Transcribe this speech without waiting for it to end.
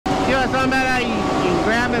us something about how you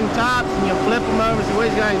grab them tops and you flip them over. So what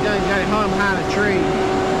he's done, he's got it hung behind a tree.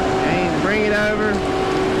 And you bring it over.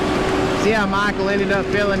 See how Michael ended up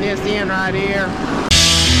filling this in right here.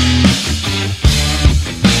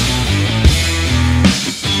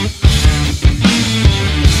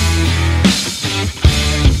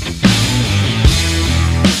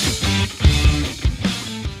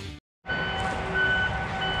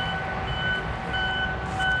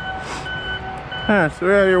 Alright, so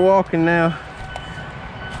we're out here walking now,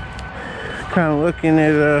 kind of looking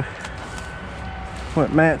at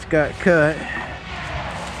what Matt's got cut.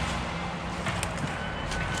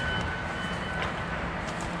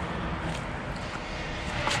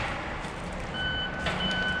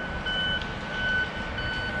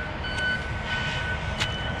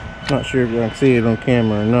 Not sure if you can see it on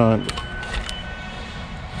camera or not,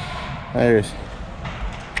 but there's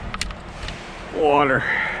water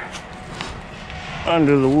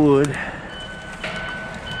under the wood.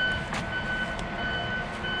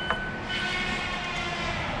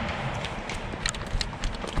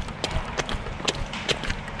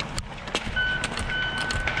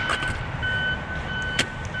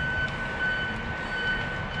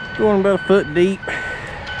 Going about a foot deep.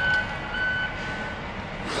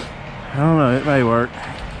 I don't know, it may work.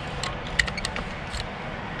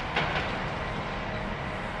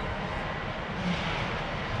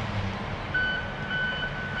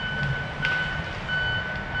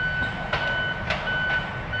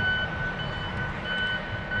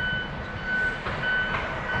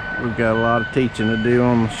 We've got a lot of teaching to do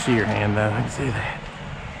on the shear hand though, I can see that.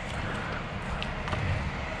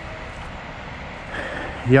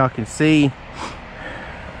 Y'all can see,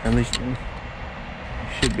 at least you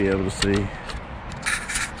should be able to see,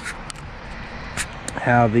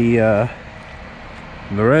 how the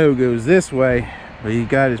road goes this way, but he's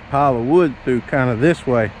got his pile of wood through kind of this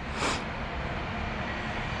way.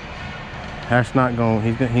 That's not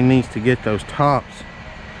going, he needs to get those tops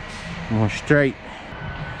more straight.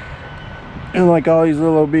 And like all these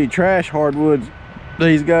little bitty trash hardwoods that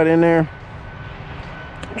he's got in there,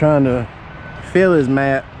 trying to fill his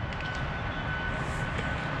mat,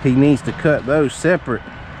 he needs to cut those separate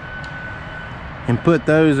and put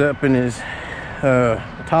those up in his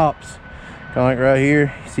tops. Kind of like right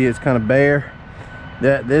here, you see it's kind of bare.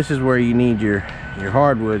 This is where you need your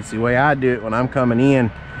hardwoods. The way I do it when I'm coming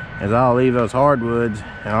in is I'll leave those hardwoods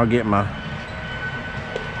and I'll get my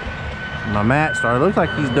mat started. Looks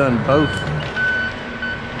like he's done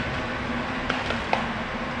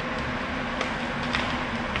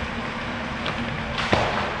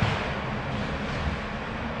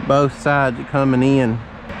both sides are coming in,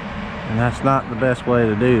 and that's not the best way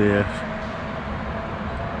to do this.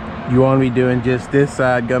 You want to be doing just this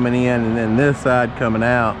side coming in and then this side coming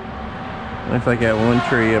out. Looks like that one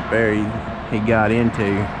tree up there he got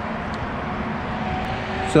into.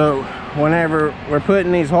 So whenever we're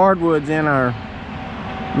putting these hardwoods in our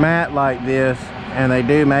mat like this, and they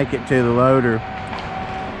do make it to the loader,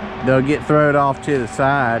 they'll get thrown off to the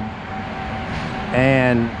side,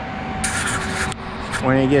 and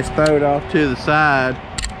when it gets thrown off to the side,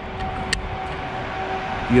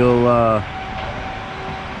 you'll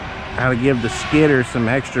have to give the skidder some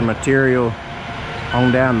extra material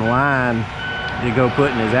on down the line to go put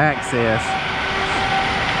in his access.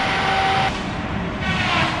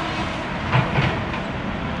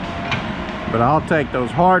 But I'll take those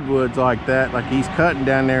hardwoods like that, like he's cutting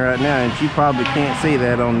down there right now, and you probably can't see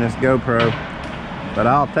that on this GoPro, but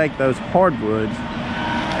I'll take those hardwoods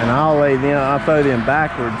and I'll throw them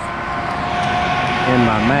backwards in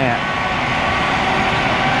my mat.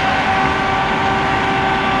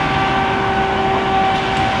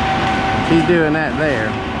 He's doing that there.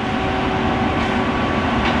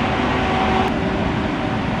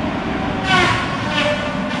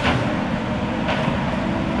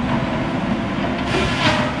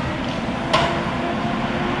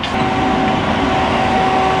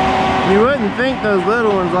 You wouldn't think those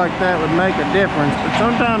little ones like that would make a difference, but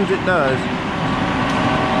sometimes it does.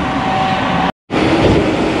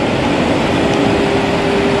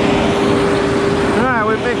 Alright,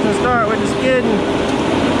 we're fixing to start with the skidding.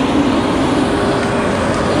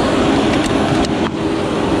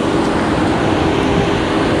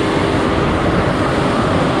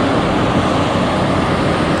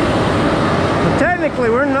 But technically,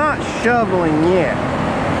 we're not shoveling yet.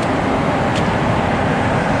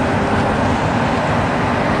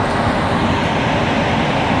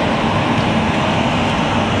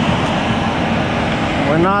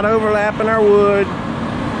 We're not overlapping our wood.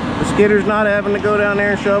 The skidder's not having to go down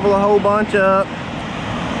there and shovel a whole bunch up.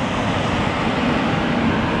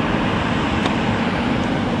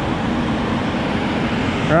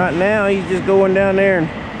 Right now he's just going down there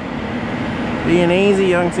and being easy.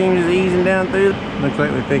 You can see him just easing down through. Looks like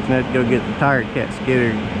we're fixing to go get the tigercat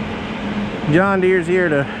skidder. John Deere's here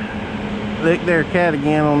to lick their cat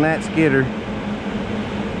again on that skidder.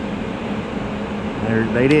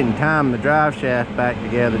 They didn't time the drive shaft back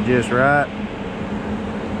together just right.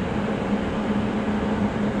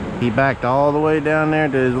 He backed all the way down there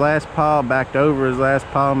to his last pile, backed over his last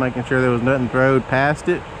pile, making sure there was nothing throwed past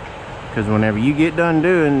it. Because whenever you get done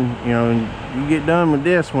doing, you know, you get done with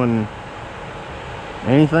this one,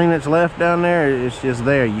 anything that's left down there, it's just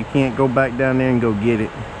there. You can't go back down there and go get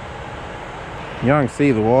it. Y'all can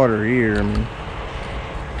see the water here. I mean,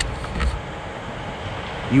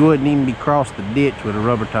 you wouldn't even be crossed the ditch with a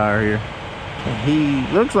rubber tire here. He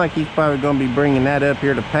looks like he's probably going to be bringing that up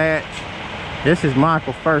here to patch. This is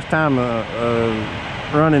Michael's first time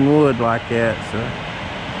running wood like that, so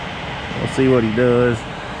we'll see what he does.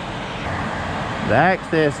 The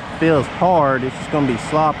access feels hard. It's just going to be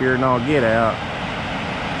sloppier than all get out.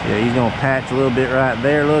 Yeah, he's going to patch a little bit right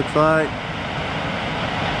there, looks like.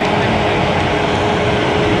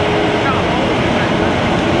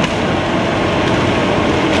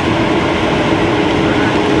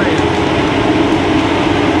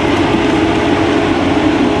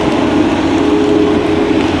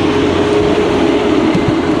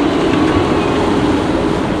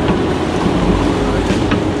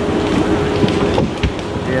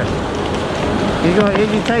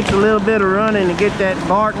 It takes a little bit of running to get that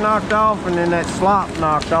bark knocked off and then that slop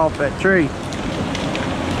knocked off that tree.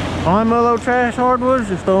 Find my little trash hardwoods,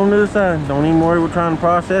 just throw them to the side. Don't even worry with trying to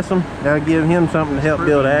process them. That'll give him something to help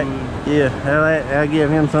build that'll give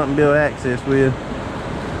him something to build access with.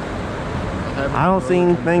 I don't see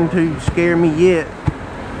anything to scare me yet.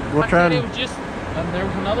 We'll try to. It was just there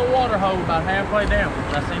was another water hole about halfway down.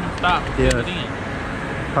 I seen him stop and fill it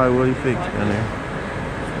in. Probably what he fixed down there.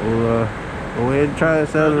 We'll go ahead and try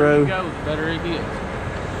this other row. The better it gets.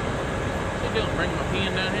 What you doing? Bring my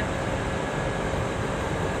pen down here?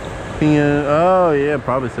 Pen? Oh yeah,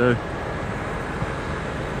 probably so.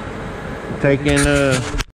 Taking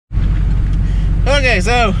Okay,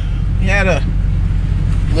 so we had a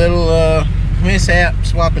little mishap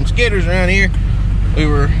swapping skidders around here. We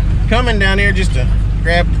were coming down here just to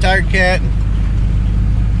grab the tigercat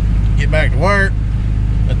and get back to work,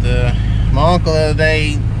 but my uncle the other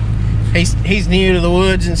day, he's new to the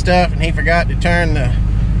woods and stuff, and he forgot to turn the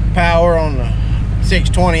power on the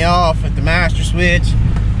 620 off at the master switch,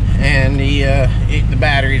 and the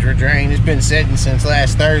batteries were drained. It's been sitting since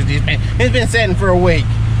last Thursday. It's been sitting for a week.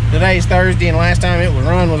 Today's Thursday, and last time it was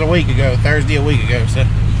run was a week ago, Thursday a week ago. So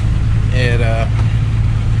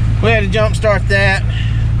we had to jump start that.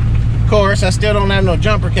 Of course, I still don't have no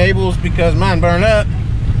jumper cables because mine burned up.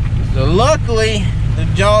 So luckily, the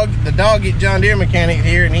dog get John Deere mechanic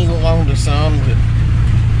here, and he loaned us some. But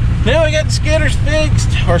now we got the skidders fixed,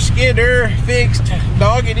 or skidder fixed.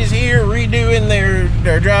 Doggett is here redoing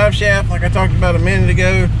their drive shaft like I talked about a minute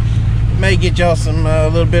ago. May get y'all some a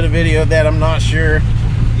little bit of video of that, I'm not sure.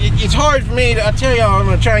 It's hard for me to, I tell y'all I'm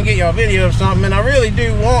gonna try and get y'all a video of something, and I really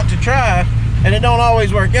do want to try, and it don't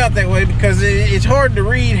always work out that way because it's hard to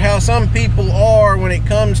read how some people are when it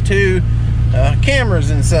comes to cameras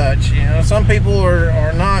and such. You know, some people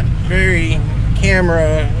are not very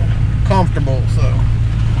camera comfortable. So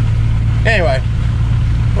anyway,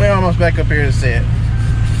 we're almost back up here to set.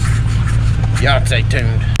 Y'all stay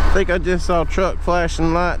tuned. I think I just saw truck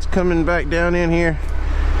flashing lights coming back down in here.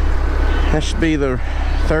 That should be the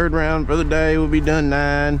third round for the day. We'll be done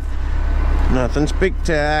 9. Nothing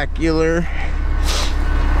spectacular,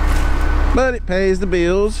 but it pays the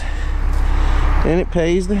bills and it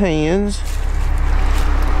pays the hands.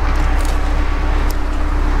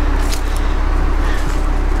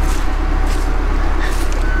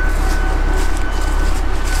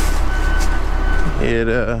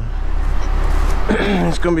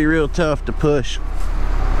 It's gonna be real tough to push,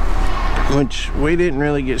 which we didn't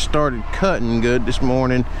really get started cutting good this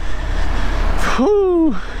morning.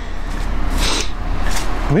 Whew.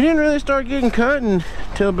 We didn't really start getting cutting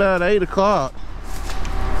till about 8 o'clock.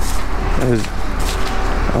 I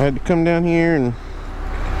had to come down here and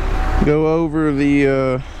go over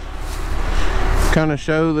the kind of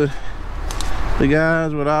show the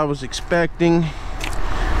guys what I was expecting.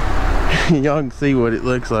 Y'all can see what it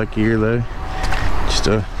looks like here though. Just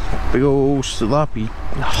a big old sloppy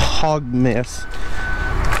hog mess.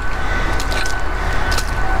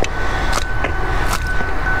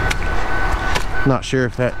 Not sure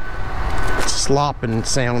if that slopping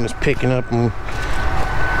sound is picking up on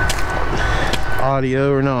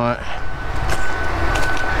audio or not.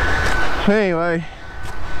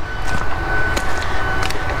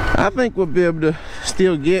 I think we'll be able to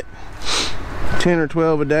still get 10 or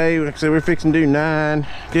 12 a day. Like I said, we're fixing to do 9.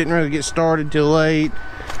 Didn't really get started till late.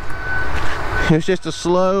 It's just a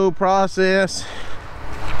slow process.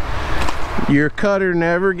 Your cutter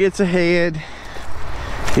never gets ahead.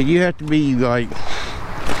 You have to be like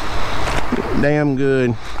damn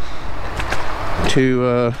good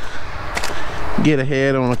to get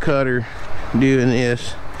ahead on a cutter doing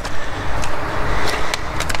this.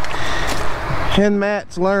 And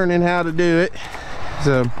Matt's learning how to do it.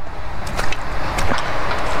 So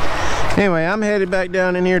anyway, I'm headed back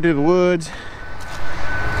down in here to the woods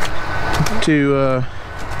to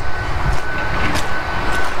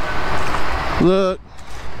look,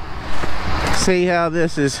 see how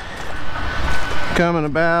this is coming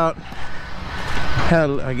about.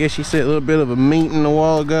 Had, I guess you said, a little bit of a meeting a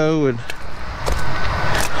while ago with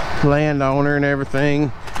landowner and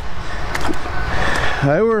everything.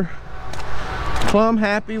 They were plumb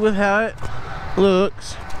happy with how it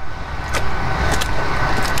looks.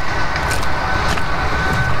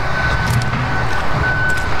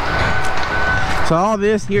 So all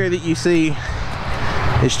this here that you see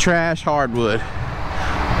is trash hardwood.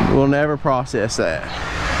 We'll never process that.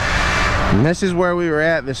 And this is where we were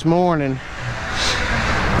at this morning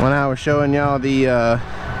when I was showing y'all the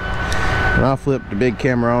and I'll flip the big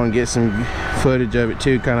camera on and get some footage of it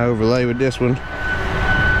too, kind of overlay with this one.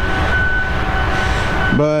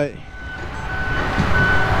 But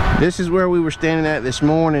this is where we were standing at this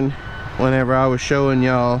morning whenever I was showing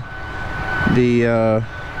y'all the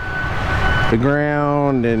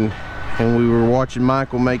ground, and we were watching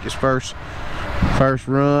Michael make his first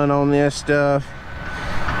run on this stuff.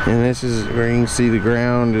 And this is where you can see the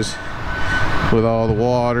ground is with all the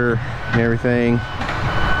water and everything.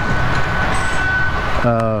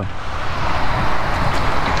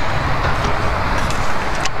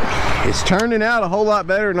 It's turning out a whole lot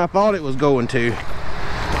better than I thought it was going to,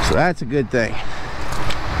 so that's a good thing.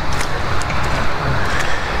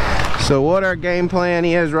 So what our game plan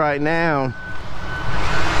is right now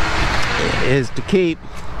is to keep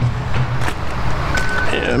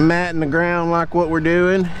matting the ground like what we're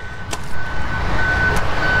doing,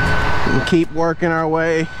 and keep working our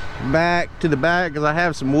way back to the back, because I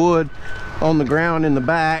have some wood on the ground in the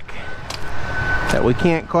back that we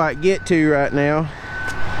can't quite get to right now.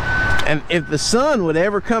 And if the sun would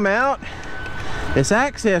ever come out, this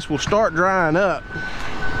access will start drying up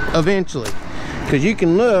eventually, because you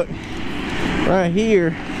can look right here,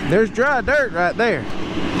 there's dry dirt right there.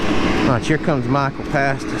 Watch, here comes Michael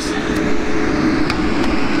past us.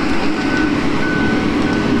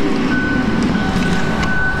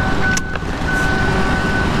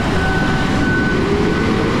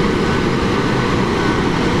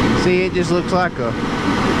 See, it just looks like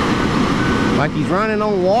he's running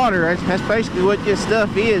on water. That's basically what this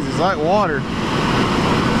stuff is. It's like water.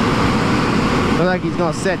 Looks like he's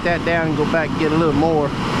gonna set that down and go back and get a little more.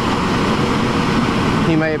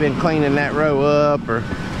 He may have been cleaning that row up or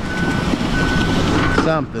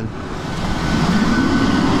something.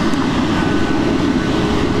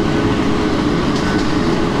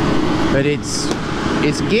 But it's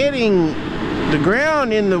getting, the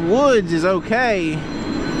ground in the woods is okay.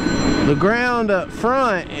 The ground up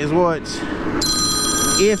front is what's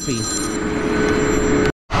iffy.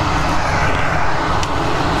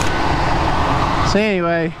 So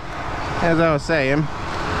anyway, as I was saying,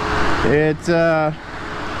 it's the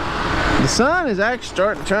sun is actually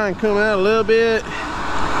starting to try and come out a little bit.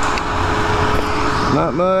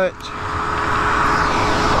 Not much.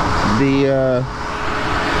 The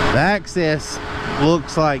access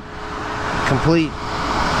looks like complete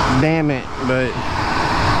damn it, but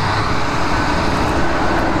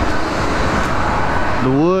the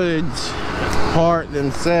woods part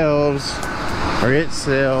themselves, or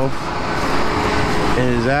itself,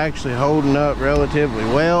 is actually holding up relatively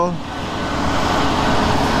well.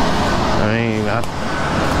 I mean,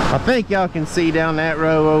 I think y'all can see down that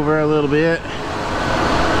row over a little bit.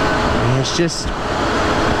 It's just,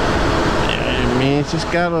 I mean, it's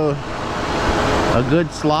just got a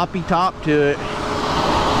good sloppy top to it.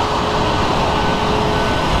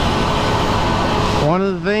 One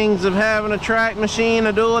of the things of having a track machine,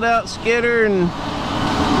 a dual out skidder, and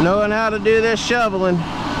knowing how to do this shoveling,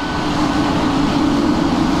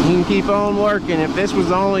 you can keep on working. If this was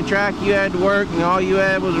the only track you had to work and all you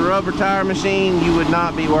had was a rubber tire machine, you would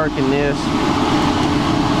not be working this.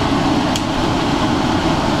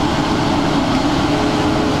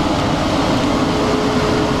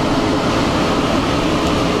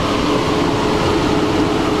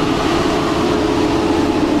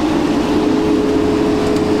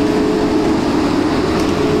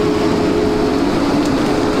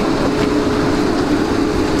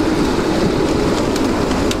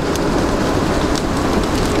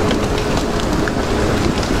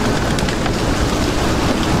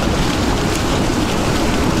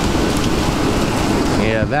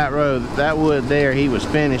 Yeah, that row, that wood there, he was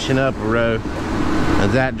finishing up a row.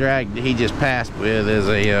 And that drag that he just passed with is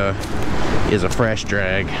a fresh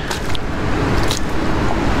drag.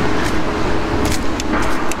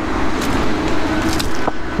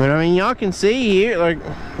 But I mean, y'all can see here, like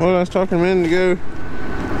what I was talking a minute ago.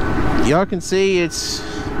 Y'all can see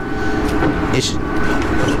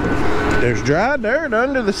there's dry dirt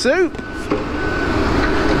under the soup.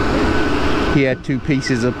 He had two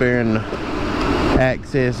pieces up there in the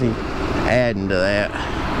access, he adding to that.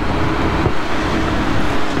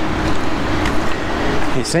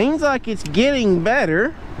 It seems like it's getting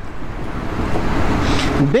better.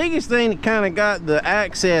 The biggest thing that kind of got the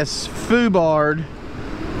access foobarred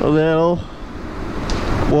a little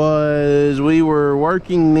was we were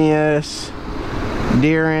working this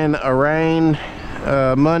during a rain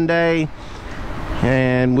Monday,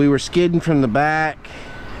 and we were skidding from the back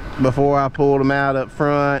before I pulled them out up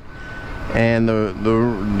front, and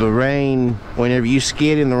the rain, whenever you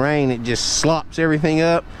skid in the rain, it just slops everything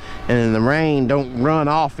up, and then the rain don't run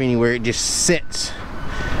off anywhere, it just sits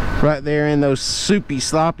right there in those soupy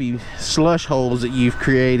sloppy slush holes that you've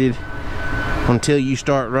created until you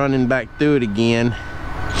start running back through it again.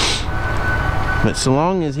 But so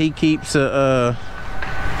long as he keeps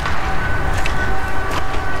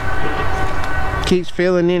keeps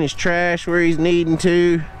filling in his trash where he's needing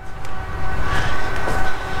to,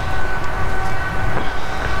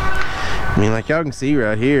 I mean, like y'all can see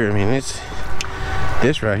right here, I mean, this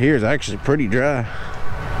right here is actually pretty dry.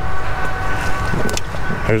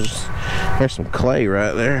 There's some clay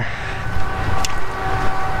right there.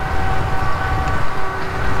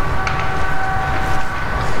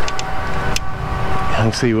 I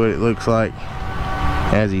can see what it looks like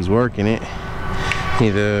as he's working it. See,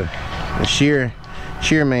 the shear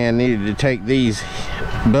man needed to take these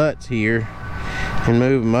butts here and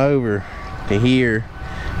move them over to here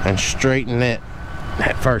and straighten that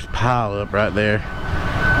first pile up right there.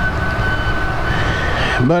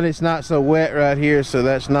 But it's not so wet right here, so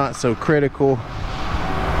that's not so critical.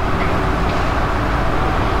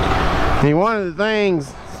 I mean, one of the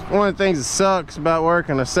things that sucks about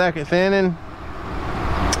working a second thinning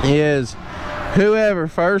is whoever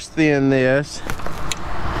first thinned this,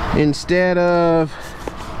 instead of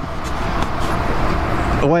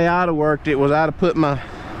the way I'd have worked it was I'd have put my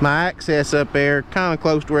access up there kind of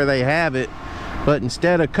close to where they have it, but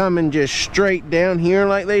instead of coming just straight down here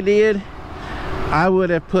like they did, I would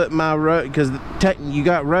have put my row, because you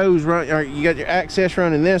got rows run, or you got your access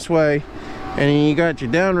running this way, and then you got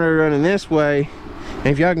your down row running this way. And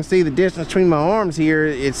if y'all can see the distance between my arms here,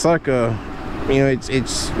 it's like a, you know,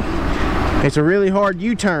 it's a really hard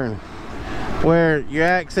U-turn, where your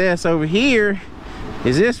access over here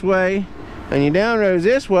is this way and your down row is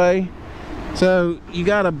this way. So you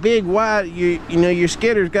got a big wide, you know, your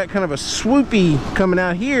skidder's got kind of a swoopy coming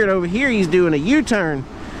out here, and over here he's doing a U-turn.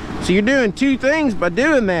 So you're doing two things by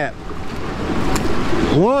doing that.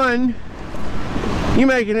 One, you're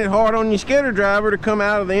making it hard on your skidder driver to come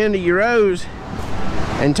out of the end of your rows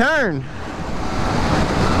and turn.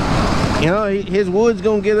 You know, his wood's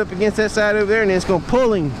gonna get up against that side over there, and then it's gonna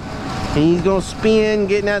pull him, and he's gonna spin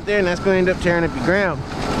getting out there, and that's gonna end up tearing up your ground.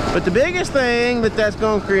 But the biggest thing that's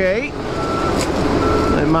gonna create,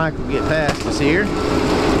 let Michael get past us here.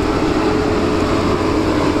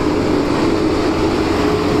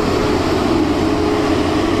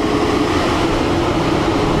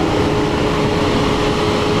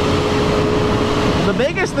 The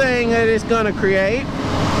biggest thing that it's going to create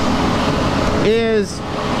is,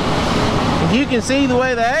 if you can see the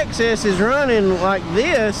way the access is running like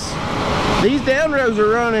this, these down rows are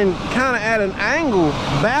running kind of at an angle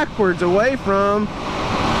backwards away from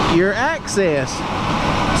your access.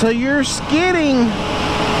 So you're skidding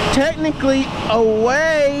technically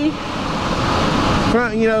away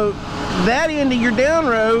from, you know, that end of your down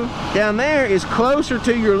row down there is closer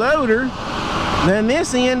to your loader than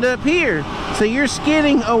this end up here. So you're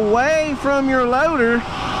skidding away from your loader,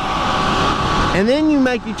 and then you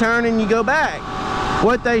make your turn and you go back.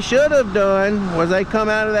 What they should have done was they come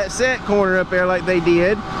out of that set corner up there like they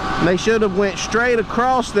did, and they should have went straight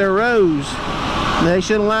across their rows. They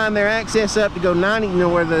should have lined their access up to go 90, you know,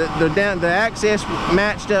 where the access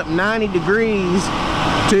matched up 90 degrees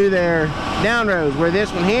to their down rows, where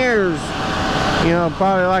this one here is, you know,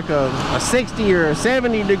 probably like a 60 or a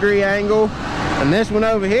 70 degree angle, and this one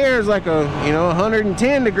over here is like a, you know,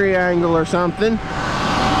 110 degree angle or something.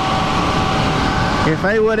 If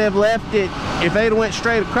they would have left it, if they'd went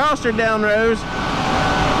straight across their down rows,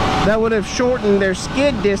 that would have shortened their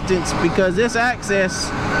skid distance, because this access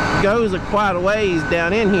goes quite a ways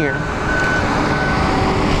down in here.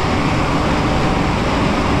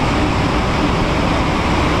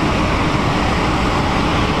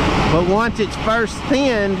 once it's first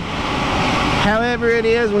thinned, however it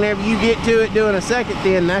is, whenever you get to it doing a second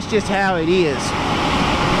thin, that's just how it is.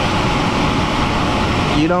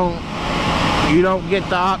 You don't get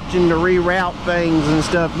the option to reroute things and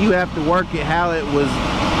stuff. You have to work it how it was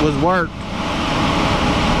worked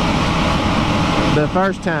the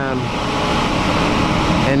first time.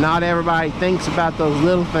 And not everybody thinks about those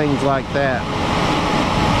little things like that.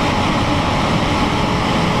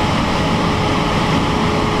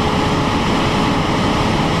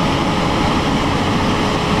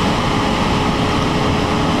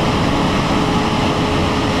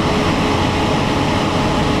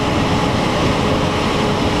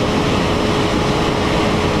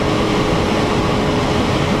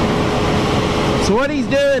 So what he's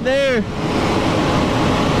doing there,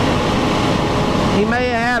 he may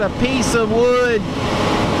have had a piece of wood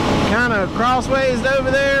kind of crossways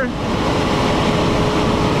over there,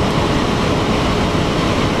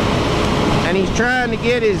 and he's trying to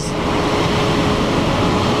get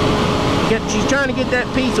she's trying to get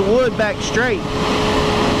that piece of wood back straight.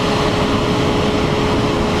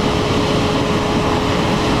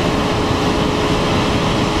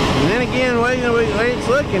 Again, the way it's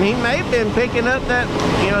looking, he may have been picking up that,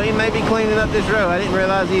 you know, he may be cleaning up this row. I didn't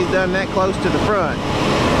realize he's done that close to the front.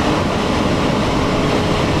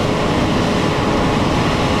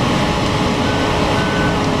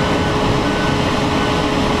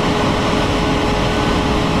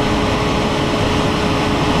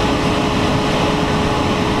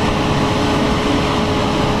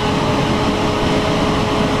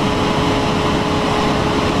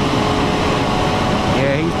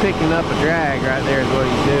 Picking up a drag right there is what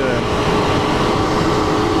he's doing.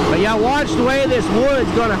 But y'all watch the way this wood's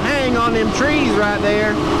gonna hang on them trees right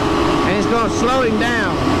there, and it's gonna slow him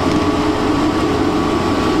down.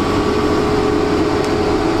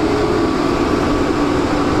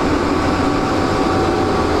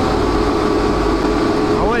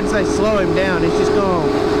 I wouldn't say slow him down, it's just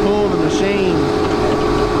gonna pull the machine.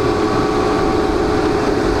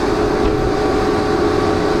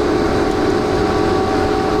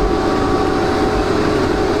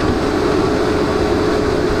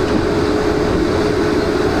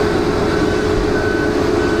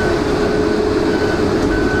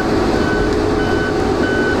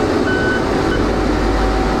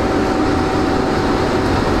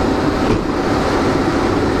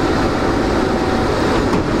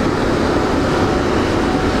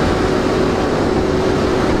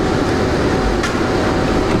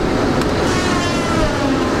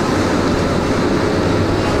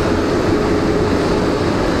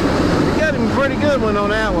 On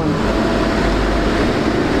that one,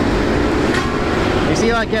 you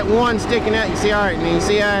see like that one sticking out, you see, all right, and you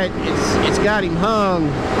see how it's got him hung.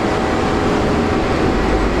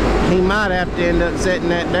 He might have to end up setting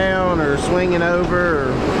that down or swinging over,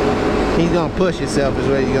 or he's gonna push himself is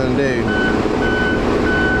what he's gonna do.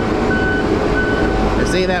 But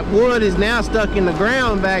see, that wood is now stuck in the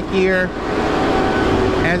ground back here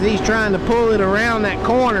as he's trying to pull it around that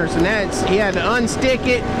corner. So now he had to unstick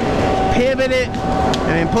it, pivot it,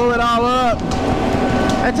 and then pull it all up.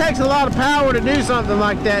 That takes a lot of power to do something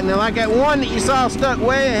like that. And then like that one that you saw stuck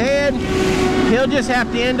way ahead, he'll just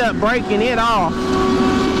have to end up breaking it off.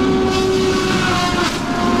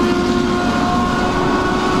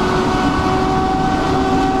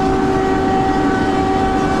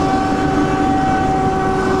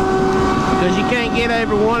 Because you can't get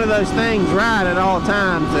every one of those things right at all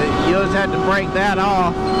times. So you'll just have to break that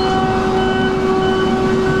off.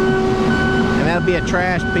 That'll be a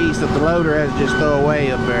trash piece that the loader has to just throw away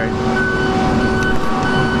up there.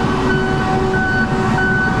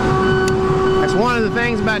 That's one of the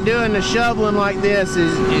things about doing the shoveling like this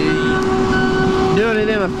is doing it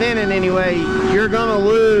in a thinning anyway. You're gonna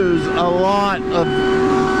lose a lot of,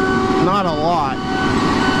 not a lot.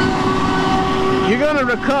 You're gonna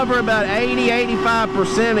recover about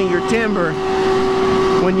 80–85% of your timber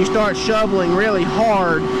when you start shoveling really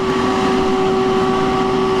hard.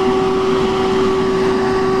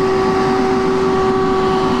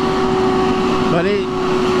 But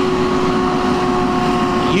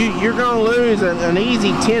you're going to lose an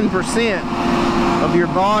easy 10% of your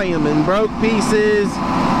volume in broke pieces,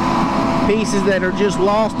 pieces that are just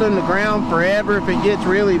lost on the ground forever if it gets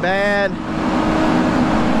really bad.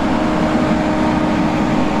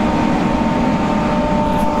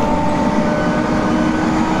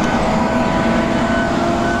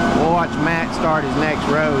 We'll watch Matt start his next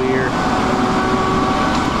row here.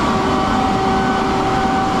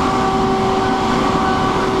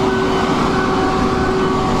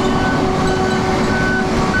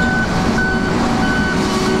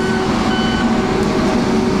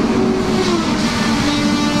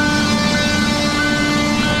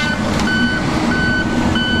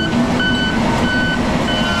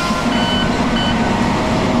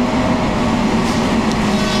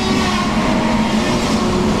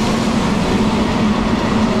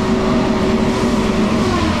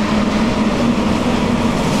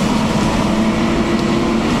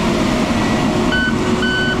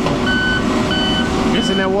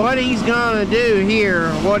 now what he's gonna do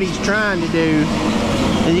here, what he's trying to do,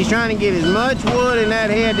 is he's trying to get as much wood in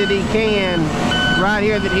that head that he can right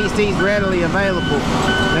here that he sees readily available.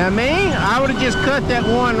 Now me, I would have just cut that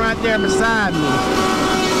one right there beside me,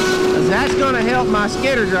 because that's gonna help my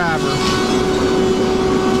skidder driver.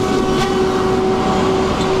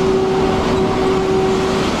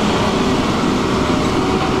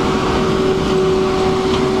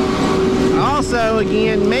 Also,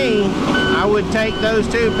 again, me, I would take those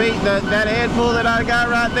two pieces, that head pull that I got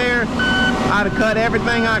right there, I'd have cut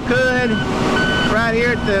everything I could right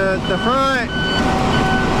here at the front,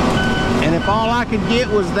 and if all I could get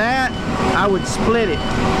was that, I would split it.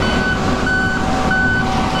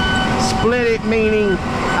 Split it meaning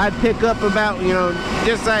I'd pick up about, you know,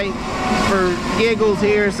 just say for giggles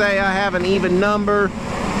here, say I have an even number,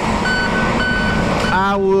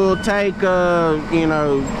 I will take, you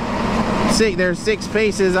know, there's 6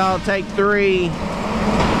 pieces, I'll take 3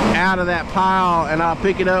 out of that pile and I'll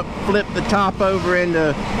pick it up, flip the top over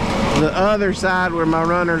into the other side where my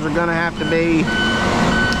runners are gonna have to be.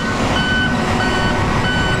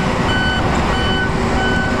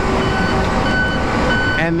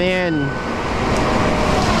 And then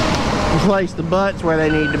place the butts where they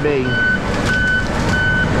need to be.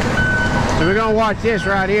 So we're gonna watch this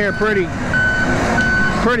right here pretty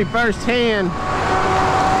firsthand.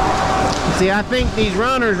 See, I think these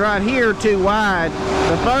runners right here are too wide.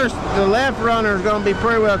 The left runner is going to be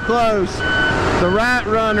pretty well close. The right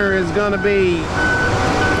runner is going to be,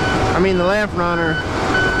 the left runner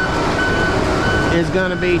is going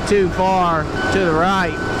to be too far to the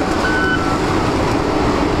right.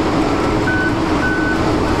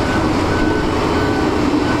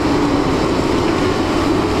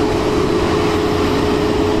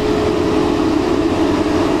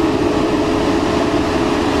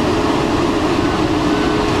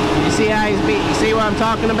 You see what I'm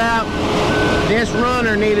talking about? This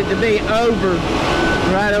runner needed to be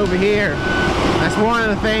right over here. That's one of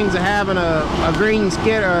the things of having a green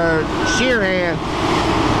skidder or shear hand.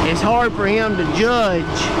 It's hard for him to judge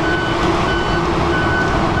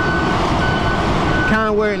kind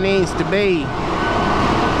of where it needs to be.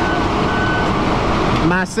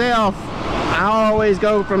 Myself, I always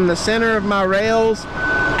go from the center of my rails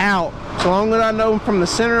out. So long as I know from the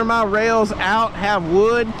center of my rails out have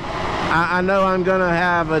wood, I know I'm gonna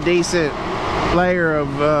have a decent layer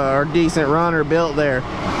of or decent runner built there.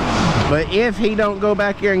 But if he don't go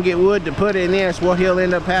back here and get wood to put in this, what he'll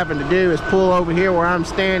end up having to do is pull over here where I'm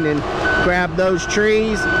standing, grab those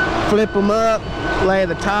trees, flip them up, lay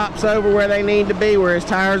the tops over where they need to be, where his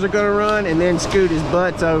tires are gonna run, and then scoot his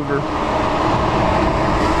butts over.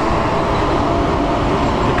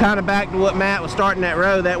 Kind of back to what Matt was starting that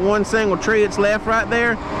row, that one single tree that's left right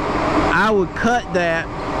there, I would cut that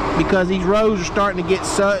because these rows are starting to get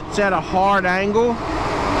such at a hard angle.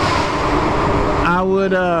 I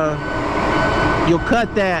would, you'll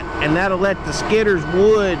cut that and that'll let the skidder's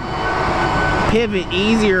wood pivot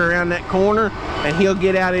easier around that corner and he'll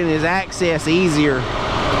get out in his access easier.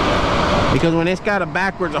 Because when it's got a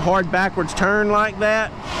hard backwards turn like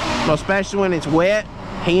that, especially when it's wet,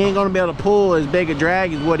 he ain't gonna be able to pull as big a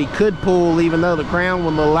drag as what he could pull, even though the crown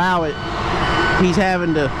will allow it. He's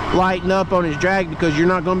having to lighten up on his drag because you're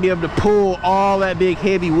not gonna be able to pull all that big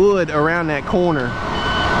heavy wood around that corner.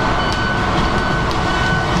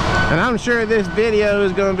 And I'm sure this video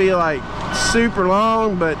is gonna be like super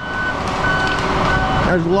long, but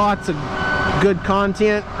there's lots of good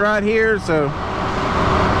content right here, so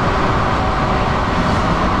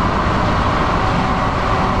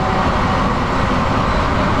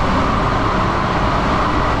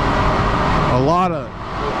a lot of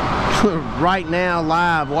right now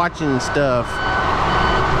live watching stuff.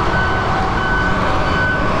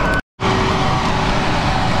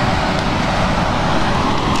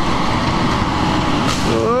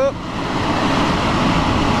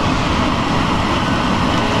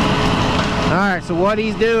 Alright, so what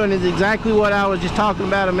he's doing is exactly what I was just talking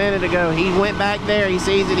about a minute ago. He went back there, he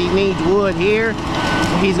sees that he needs wood here.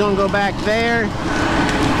 He's gonna go back there,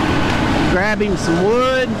 grab him some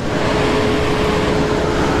wood,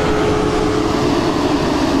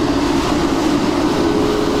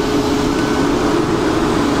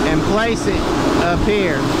 place it up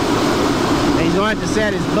here. And he's going to have to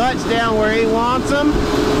set his butts down where he wants them.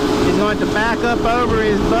 He's going to have to back up over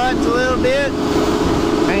his butts a little bit.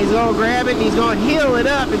 And he's going to grab it and he's going to heel it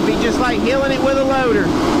up. It'd be just like heeling it with a loader.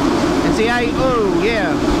 And see how he, oh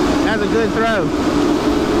yeah, that's a good throw.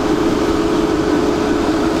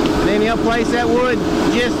 And then he'll place that wood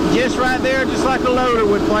just right there, just like a loader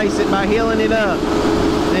would place it by heeling it up.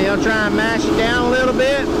 Then he'll try and mash it down a little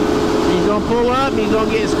bit. He's gonna pull up, he's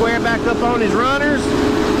gonna get square back up on his runners.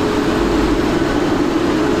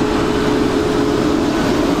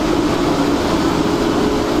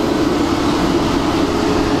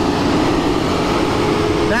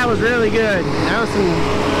 That was really good. That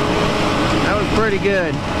was pretty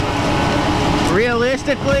good.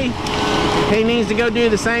 Realistically, he needs to go do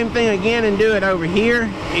the same thing again and do it over here.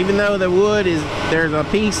 Even though the wood is, there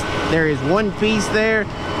is one piece there.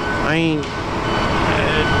 I mean,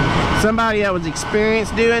 somebody that was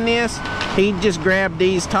experienced doing this, he'd just grab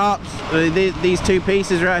these tops, these two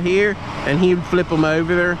pieces right here, and he'd flip them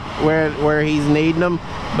over there where he's needing them.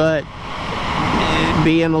 But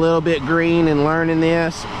being a little bit green and learning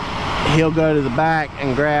this, he'll go to the back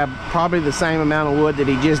and grab probably the same amount of wood that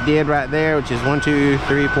he just did right there, which is 1, 2,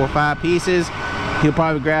 3, 4, 5 pieces. He'll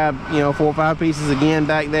probably grab, you know, 4 or 5 pieces again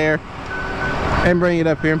back there and bring it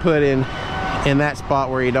up here and put it in that spot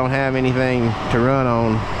where you don't have anything to run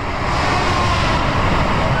on.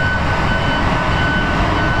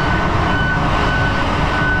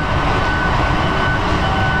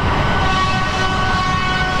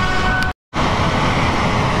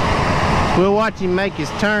 We'll watch him make his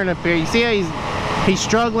turn up here. You see how he's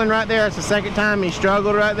struggling right there? It's the second time he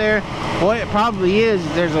struggled right there. What it probably is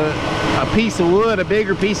there's a piece of wood, a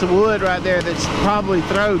bigger piece of wood right there that's probably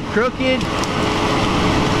throwed crooked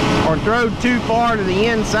or throwed too far to the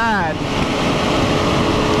inside.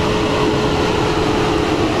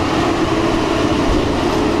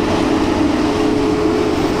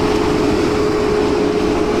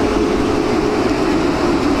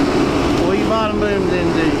 Pull your bottom booms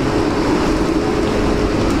into.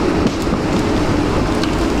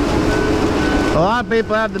 A lot of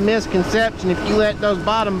people have the misconception if you let those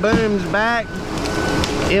bottom booms back,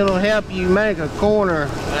 it'll help you make a corner.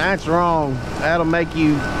 That's wrong. That'll make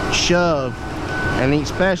you shove. And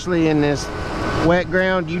especially in this wet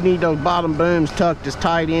ground, you need those bottom booms tucked as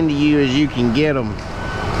tight into you as you can get them.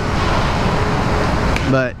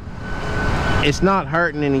 But it's not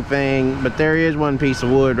hurting anything, but there is one piece of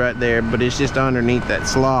wood right there, but it's just underneath that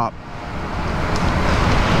slop.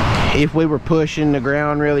 If we were pushing the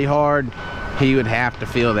ground really hard, he would have to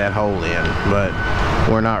fill that hole in, but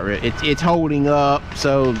we're not really. It's holding up,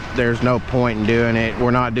 so there's no point in doing it.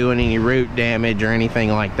 We're not doing any root damage or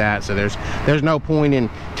anything like that, so there's no point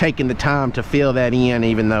in taking the time to fill that in,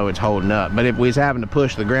 even though it's holding up. But if we was having to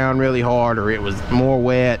push the ground really hard or it was more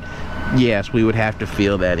wet, yes, we would have to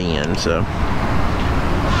fill that in. So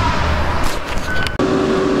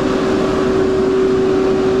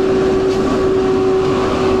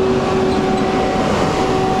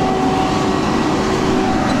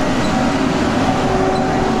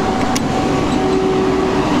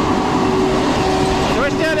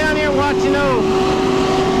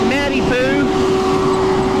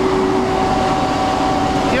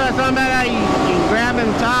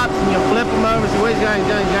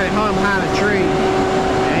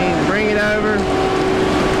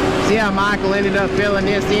Michael ended up filling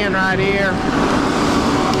this in right here.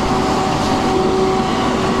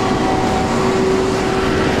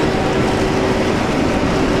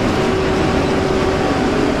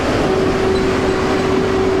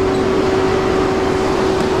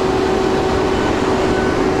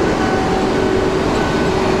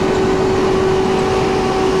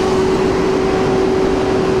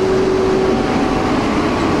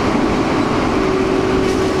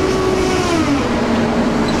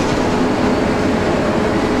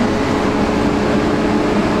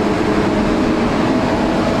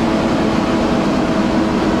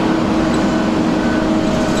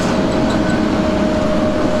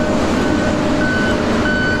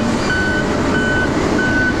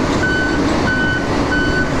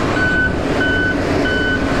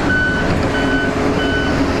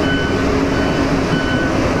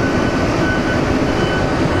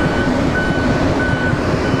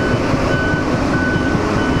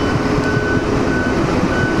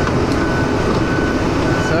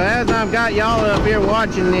 Got y'all up here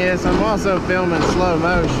watching this, I'm also filming slow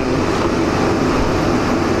motion.